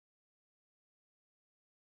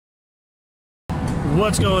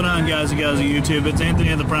What's going on, guys and gals of YouTube? It's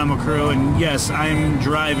Anthony of the Primal Crew, and yes, I'm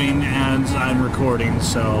driving and I'm recording,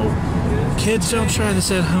 so kids, don't try this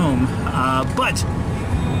at home. But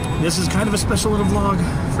this is kind of a special little vlog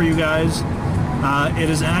for you guys. It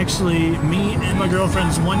is actually me and my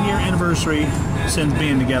girlfriend's 1-year anniversary since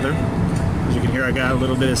being together. As you can hear, I got a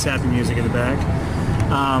little bit of sappy music in the back.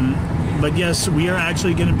 But yes, we are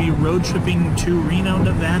actually going to be road tripping to Reno,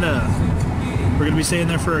 Nevada. We're going to be staying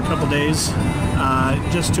there for a couple days,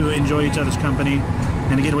 just to enjoy each other's company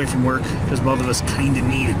and to get away from work, because both of us kind of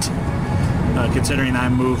need it. Considering I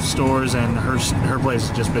moved stores and her place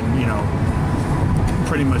has just been, you know,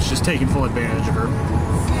 pretty much just taking full advantage of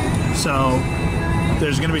her. So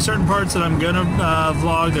there's going to be certain parts that I'm going to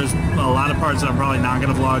vlog. There's a lot of parts that I'm probably not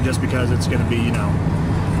going to vlog, just because it's going to be, you know,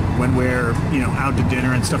 when we're, you know, out to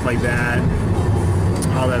dinner and stuff like that,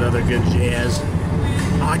 all that other good jazz.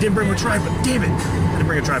 Oh, I didn't bring my tripod. Damn it! I didn't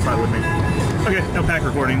bring a tripod with me. Okay, no pack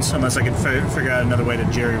recordings, unless I can figure out another way to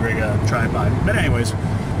jerry-rig a tripod. But anyways,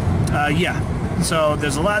 yeah. So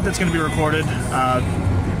there's a lot that's going to be recorded.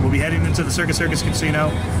 We'll be heading into the Circus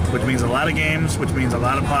Casino, which means a lot of games, which means a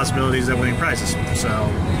lot of possibilities at winning prizes. So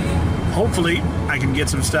hopefully I can get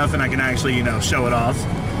some stuff and I can actually, you know, show it off.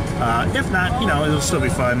 If not, you know, it'll still be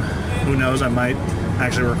fun. Who knows, I might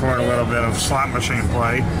actually record a little bit of slot machine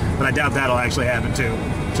play, but I doubt that'll actually happen too.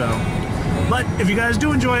 So, but if you guys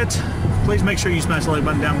do enjoy it, please make sure you smash the like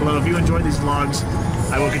button down below. If you enjoy these vlogs,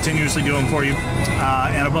 I will continuously do them for you.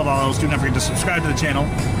 And above all else, do not forget to subscribe to the channel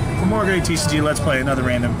for more great TCG Let's Play and other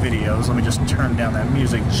random videos. Let me just turn down that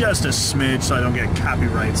music just a smidge so I don't get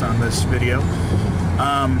copyrights on this video.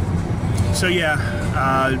 So yeah,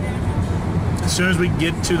 as soon as we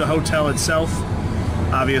get to the hotel itself,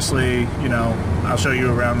 obviously, you know, I'll show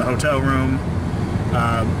you around the hotel room,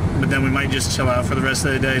 but then we might just chill out for the rest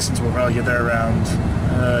of the day, since we'll probably get there around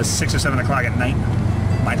 6 or 7 o'clock at night,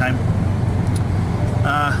 my time.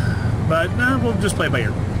 But we'll just play it by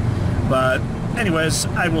ear. But anyways,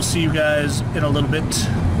 I will see you guys in a little bit.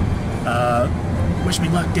 Wish me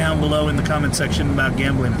luck down below in the comment section about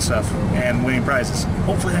gambling and stuff and winning prizes.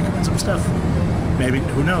 Hopefully I can win some stuff. Maybe,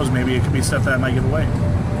 who knows, maybe it could be stuff that I might give away.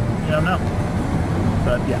 You don't know.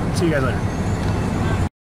 But yeah, see you guys later.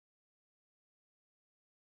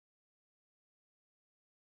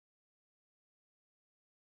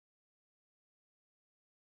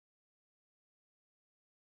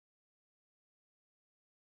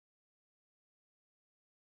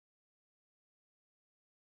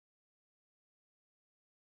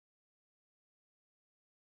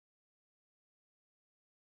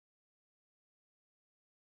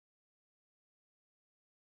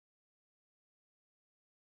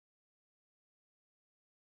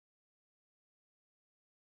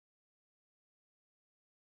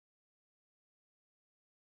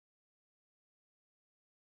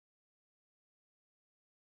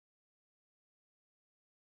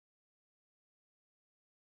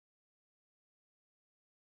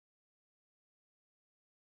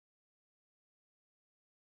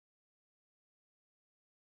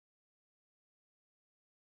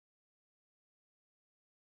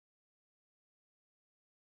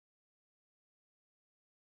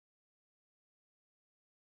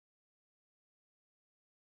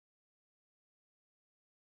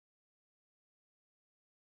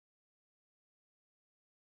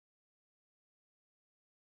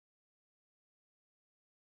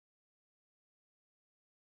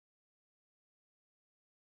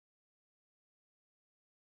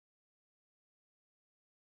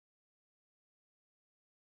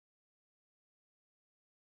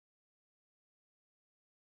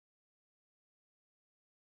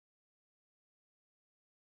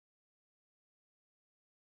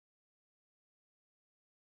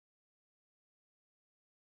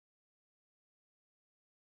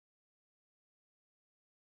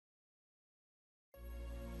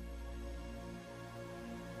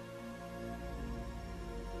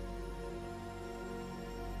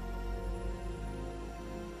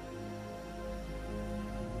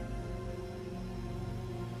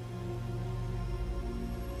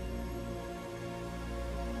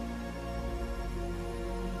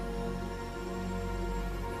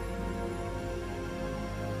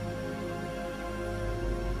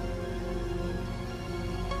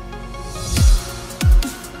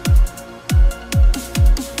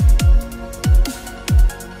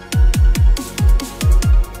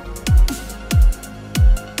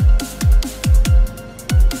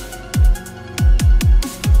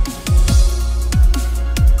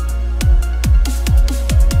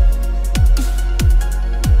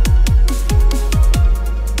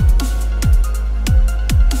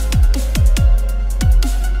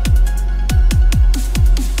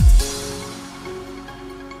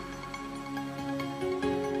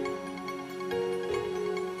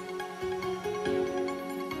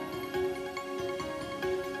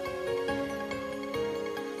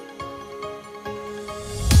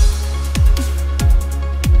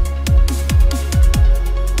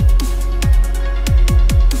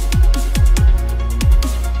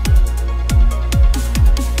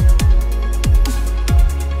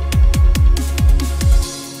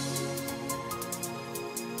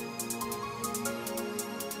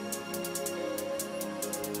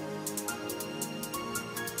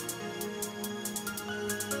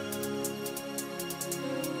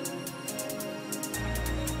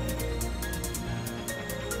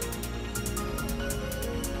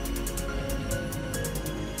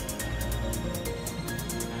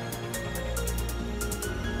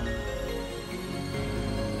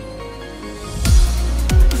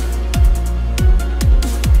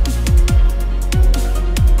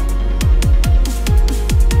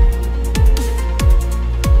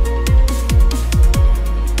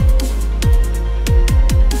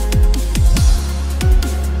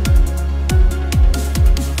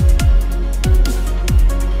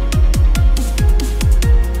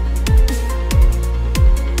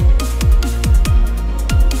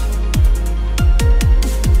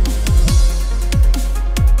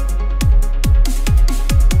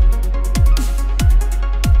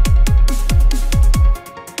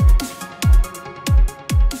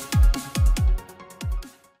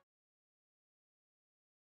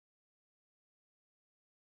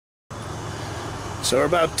 So we're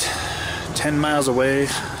about 10 miles away.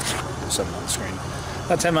 Something on the screen.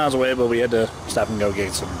 About 10 miles away, but we had to stop and go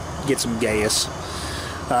get some gas.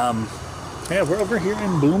 Yeah, we're over here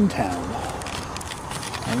in Boomtown.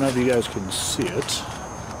 I don't know if you guys can see it,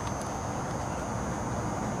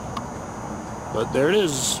 but there it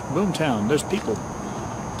is, Boomtown. There's people.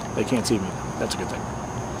 They can't see me. That's a good thing.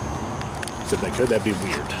 If they could, that'd be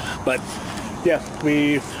weird. But yeah,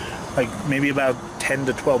 we like maybe about 10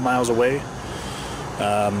 to 12 miles away,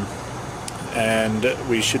 and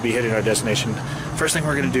we should be hitting our destination. First thing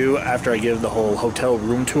we're gonna do after I give the whole hotel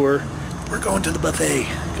room tour, we're going to the buffet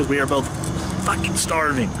because we are both fucking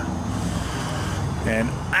starving. And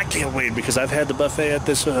I can't wait because I've had the buffet at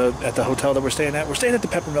this at the hotel that we're staying at. We're staying at the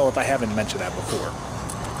Peppermill, if I haven't mentioned that before.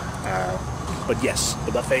 But yes,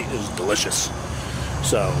 the buffet is delicious.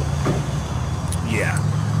 So yeah,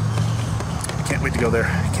 can't wait to go there.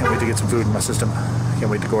 Can't wait to get some food in my system. Can't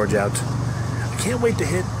wait to gorge out. I can't wait to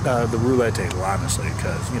hit the roulette table, honestly,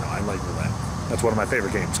 because, you know, I like roulette. That's one of my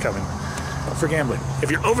favorite games coming for gambling. If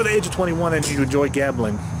you're over the age of 21 and you enjoy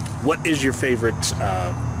gambling, what is your favorite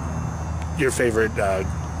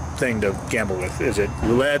thing to gamble with? Is it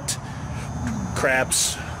roulette,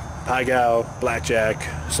 craps, pie gow,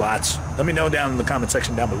 blackjack, slots? Let me know down in the comment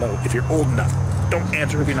section down below if you're old enough. Don't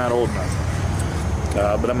answer if you're not old enough.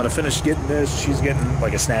 But I'm going to finish getting this. She's getting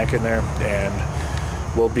like a snack in there, and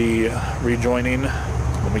we'll be rejoining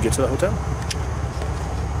when we get to the hotel.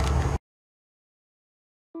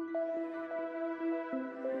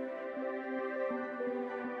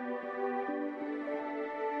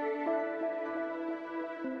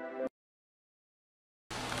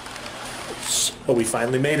 So we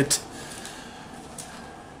finally made it.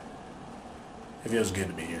 It feels good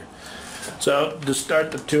to be here. So to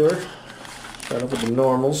start the tour, start off with the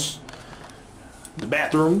normals. The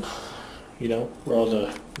bathroom, you know, where all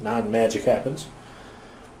the non-magic happens.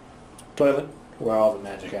 Toilet, where all the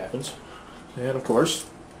magic happens. And of course,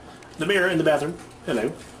 the mirror in the bathroom.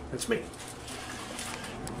 Hello, that's me.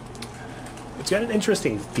 It's got an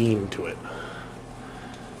interesting theme to it.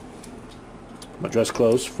 My dress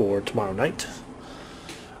clothes for tomorrow night.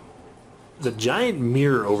 The giant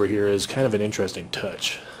mirror over here is kind of an interesting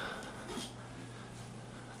touch.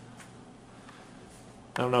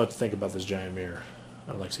 I don't know what to think about this giant mirror.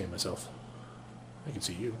 I don't like seeing myself. I can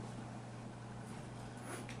see you.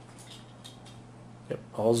 Yep,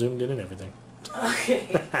 all zoomed in and everything. Okay.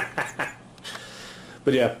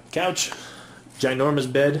 But yeah, couch,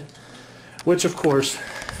 ginormous bed, which of course,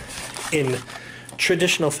 in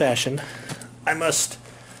traditional fashion, I must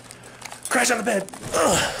crash on the bed.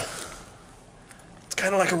 Ugh. It's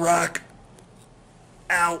kind of like a rock.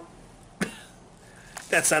 Ow.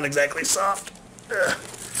 That's not exactly soft. Ugh.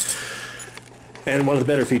 And one of the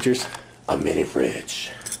better features, a mini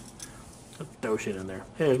fridge. Throw shit in there.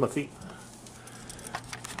 Hey, there's my feet.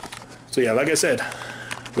 So yeah, like I said,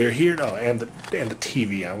 we're here. Oh, and the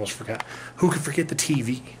TV. I almost forgot. Who could forget the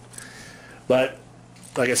TV? But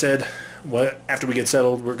like I said, after we get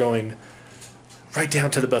settled, we're going right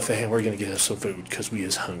down to the buffet and we're gonna get us some food because we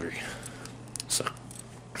is hungry. So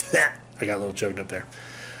I got a little choked up there.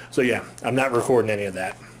 So yeah, I'm not recording any of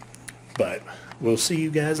that, but we'll see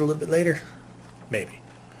you guys a little bit later, maybe.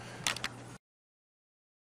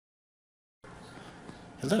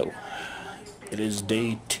 Hello. It is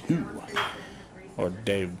day 2, or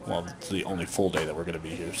day, well, it's the only full day that we're going to be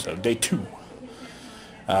here, so day 2.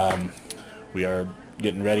 We are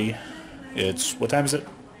getting ready. It's, what time is it?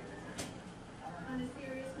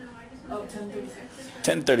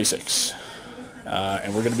 10:36.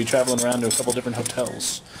 And we're going to be traveling around to a couple different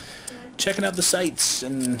hotels, checking out the sights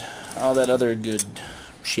and all that other good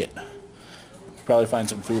shit. Probably find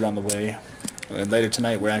some food on the way. And later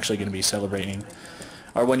tonight we're actually going to be celebrating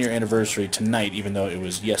our 1-year anniversary tonight, even though it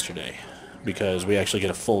was yesterday, because we actually get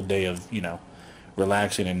a full day of, you know,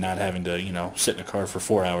 relaxing and not having to, you know, sit in a car for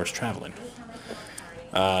 4 hours traveling.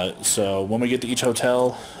 So when we get to each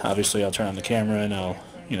hotel, obviously I'll turn on the camera and I'll,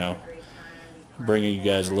 you know, bring you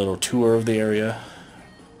guys a little tour of the area.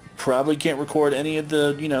 Probably can't record any of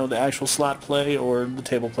the, you know, the actual slot play or the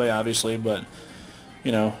table play, obviously, but,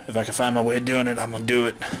 you know, if I can find my way of doing it, I'm going to do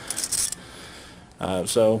it.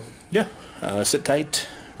 So, yeah, sit tight,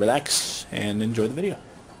 relax, and enjoy the video.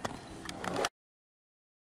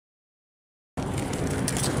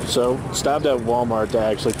 So, stopped at Walmart to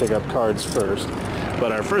actually pick up cards first,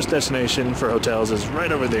 but our first destination for hotels is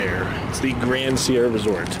right over there. It's the Grand Sierra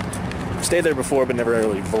Resort. I've stayed there before, but never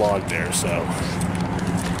really vlogged there, so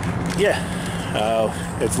yeah,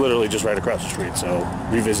 it's literally just right across the street, so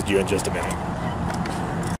revisit you in just a minute.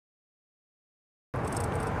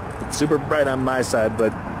 It's super bright on my side,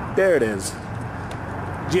 but there it is.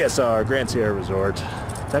 GSR, Grand Sierra Resort.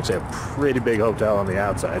 It's actually a pretty big hotel on the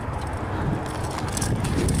outside.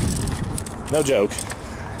 No joke.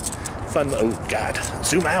 Fun, oh God,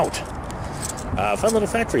 zoom out. Fun little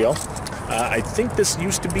fact for y'all. I think this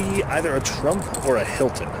used to be either a Trump or a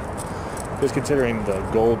Hilton. Just considering the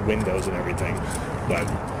gold windows and everything. But,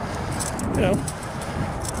 you know,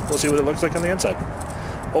 we'll see what it looks like on the inside.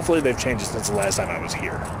 Hopefully they've changed it since the last time I was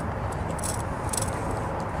here.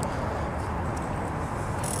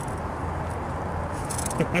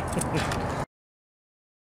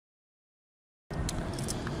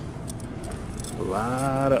 A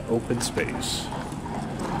lot of open space.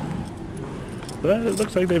 But it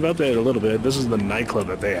looks like they've updated a little bit. This is the nightclub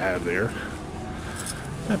that they have there.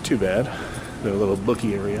 Not too bad. Their little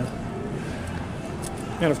bookie area.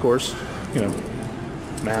 And of course, you know,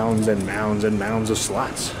 mounds and mounds and mounds of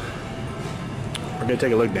slots. We're going to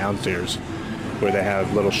take a look downstairs where they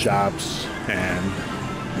have little shops and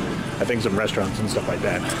I think some restaurants and stuff like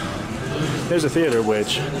that. There's a theater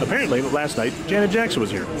which apparently last night Janet Jackson was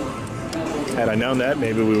here. Had I known that,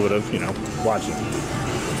 maybe we would have, you know, watched it.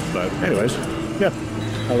 But anyways, yeah,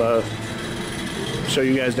 I'll show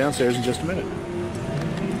you guys downstairs in just a minute.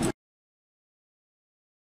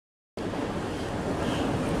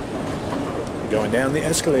 Going down the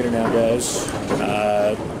escalator now, guys.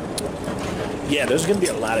 Yeah, there's going to be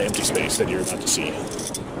a lot of empty space that you're about to see.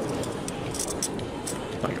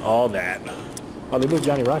 Like all that. Oh, they moved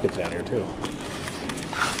Johnny Rockets down here too.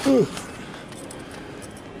 Whew.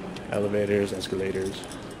 Elevators, escalators,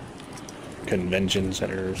 convention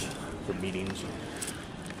centers for meetings,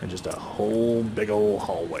 and just a whole big old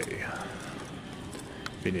hallway.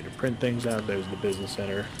 If you need to print things out, there's the business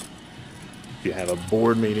center. If you have a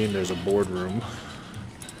board meeting, there's a boardroom.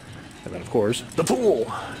 And then, of course, the pool,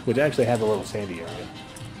 which actually has a little sandy area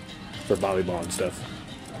for volleyball and stuff.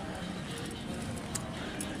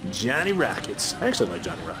 Johnny Rockets. I actually like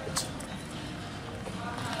Johnny Rockets.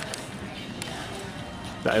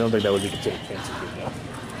 I don't think that would be considered fancy food, though.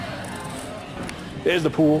 There's the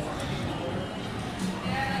pool.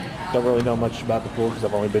 Don't really know much about the pool because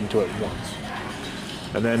I've only been to it once.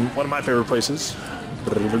 And then one of my favorite places,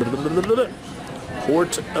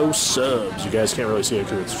 Port O Subs. You guys can't really see it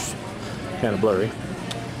because it's kind of blurry.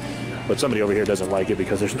 But somebody over here doesn't like it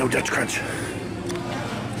because there's no Dutch Crunch.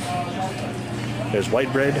 There's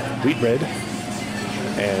white bread, wheat bread,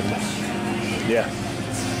 and yeah,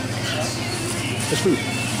 it's food.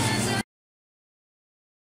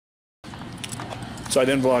 So I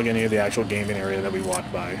didn't vlog any of the actual gaming area that we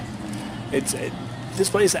walked by. This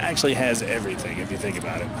place actually has everything if you think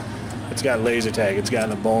about it. It's got laser tag, it's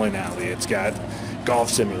got a bowling alley, it's got golf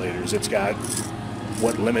simulators, it's got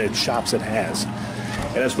what limited shops it has.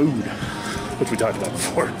 It has food, which we talked about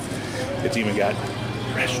before. It's even got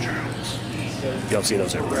restaurants. You don't see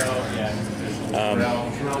those everywhere.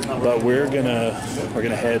 But we're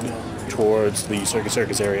gonna head towards the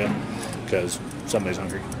Circus area because somebody's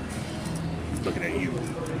hungry. Looking at you.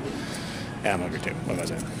 And I'm hungry too. What am I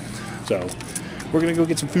saying? So we're gonna go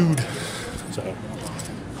get some food. So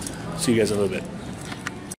see you guys in a little bit.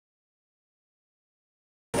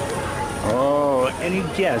 Oh, any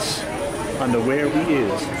guess on the where we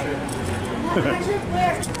is?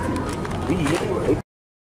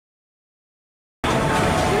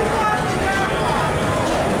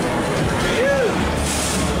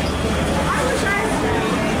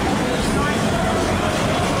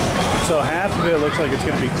 So half of it looks like it's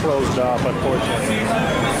going to be closed off, unfortunately.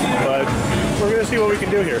 But we're going to see what we can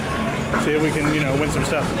do here. See if we can, you know, win some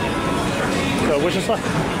stuff. So wish us luck.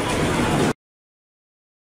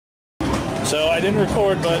 So I didn't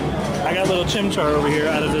record, but I got a little chimchar over here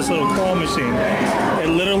out of this little claw machine. It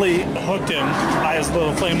literally hooked him by his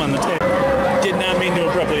little flame on the tail. Did not mean to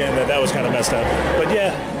abruptly end that. That was kind of messed up. But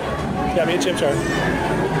yeah, got me a chimchar.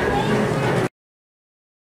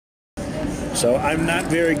 So I'm not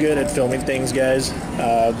very good at filming things, guys,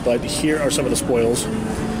 but here are some of the spoils.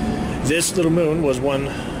 This little moon was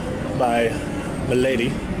won by my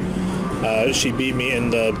lady. She beat me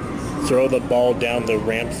in the throw the ball down the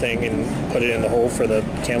ramp thing and put it in the hole for the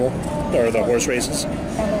camel, or the horse races.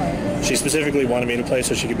 She specifically wanted me to play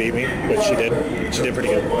so she could beat me, which she did. She did pretty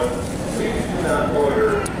good.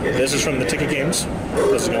 This is from the ticket games.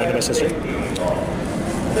 This is going to my sister.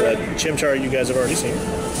 The chimchar you guys have already seen.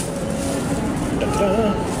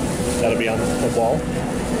 Da-da-da. That'll be on the wall.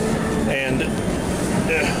 And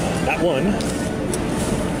not one,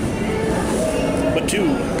 but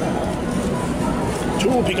two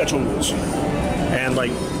Pikachus. And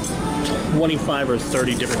like 25 or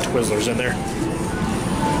 30 different Twizzlers in there.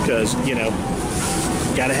 Because, you know,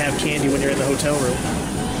 gotta have candy when you're in the hotel room.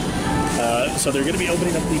 So they're going to be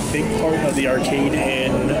opening up the big part of the arcade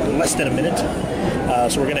in less than a minute.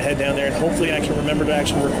 So we're going to head down there, and hopefully I can remember to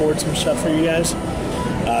actually record some stuff for you guys.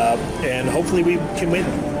 And hopefully we can win,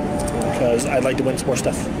 because I'd like to win some more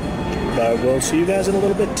stuff. But we'll see you guys in a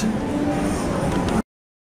little bit.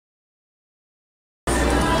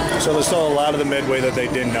 So there's still a lot of the midway that they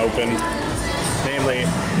didn't open. Namely,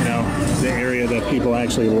 you know, the area that people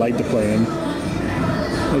actually like to play in.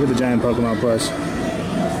 Look at the giant Pokemon Plus.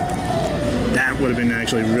 That would have been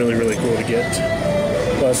actually really, really cool to get.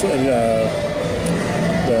 Plus, the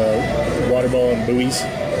water ball and buoys.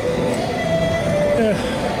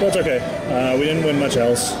 That's okay. We didn't win much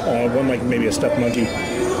else. Won like maybe a stuffed monkey.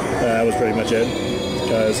 That was pretty much it.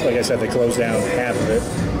 Because, like I said, they closed down half of it.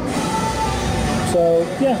 So,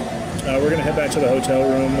 yeah. We're going to head back to the hotel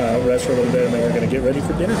room, rest for a little bit, and then we're going to get ready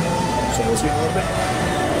for dinner. So we'll see you in a little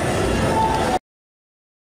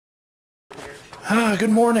bit. Good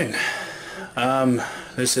morning.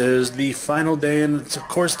 This is the final day, and it's of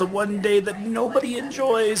course the one day that nobody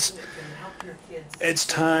enjoys. It's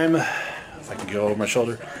time, if I can go over my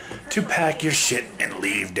shoulder, to pack your shit and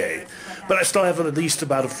leave day. But I still have at least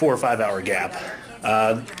about a 4 or 5 hour gap.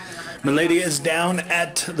 My lady is down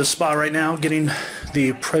at the spa right now getting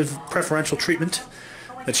the preferential treatment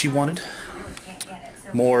that she wanted.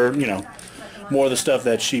 More, you know, more of the stuff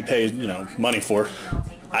that she pays, you know, money for.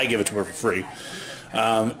 I give it to her for free.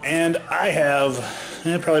 And I have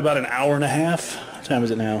probably about an hour and a half. What time is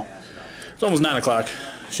it now? It's almost 9 o'clock.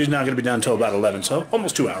 She's not going to be done until about 11, so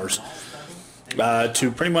almost 2 hours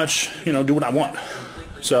to pretty much, you know, do what I want.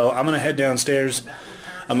 So I'm going to head downstairs.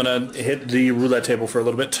 I'm going to hit the roulette table for a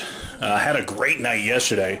little bit. I had a great night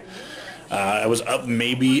yesterday. I was up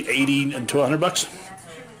maybe 80 to 100 bucks.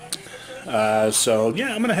 So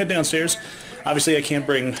yeah, I'm going to head downstairs. Obviously I can't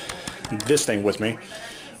bring this thing with me,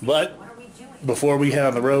 but before we head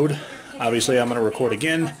on the road, obviously I'm going to record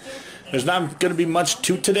again. There's not going to be much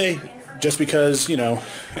to today, just because, you know,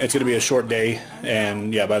 it's going to be a short day,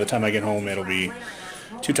 and yeah, by the time I get home it'll be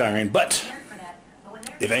too tiring. But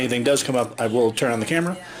if anything does come up, I will turn on the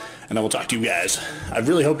camera and I will talk to you guys. I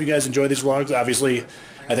really hope you guys enjoy these vlogs. Obviously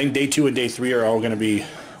I think day 2 and day 3 are all going to be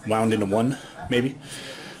wound into one, maybe.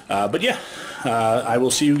 But yeah, I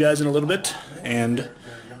will see you guys in a little bit, and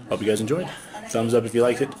hope you guys enjoyed. Thumbs up if you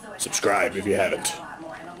liked it. Subscribe if you haven't.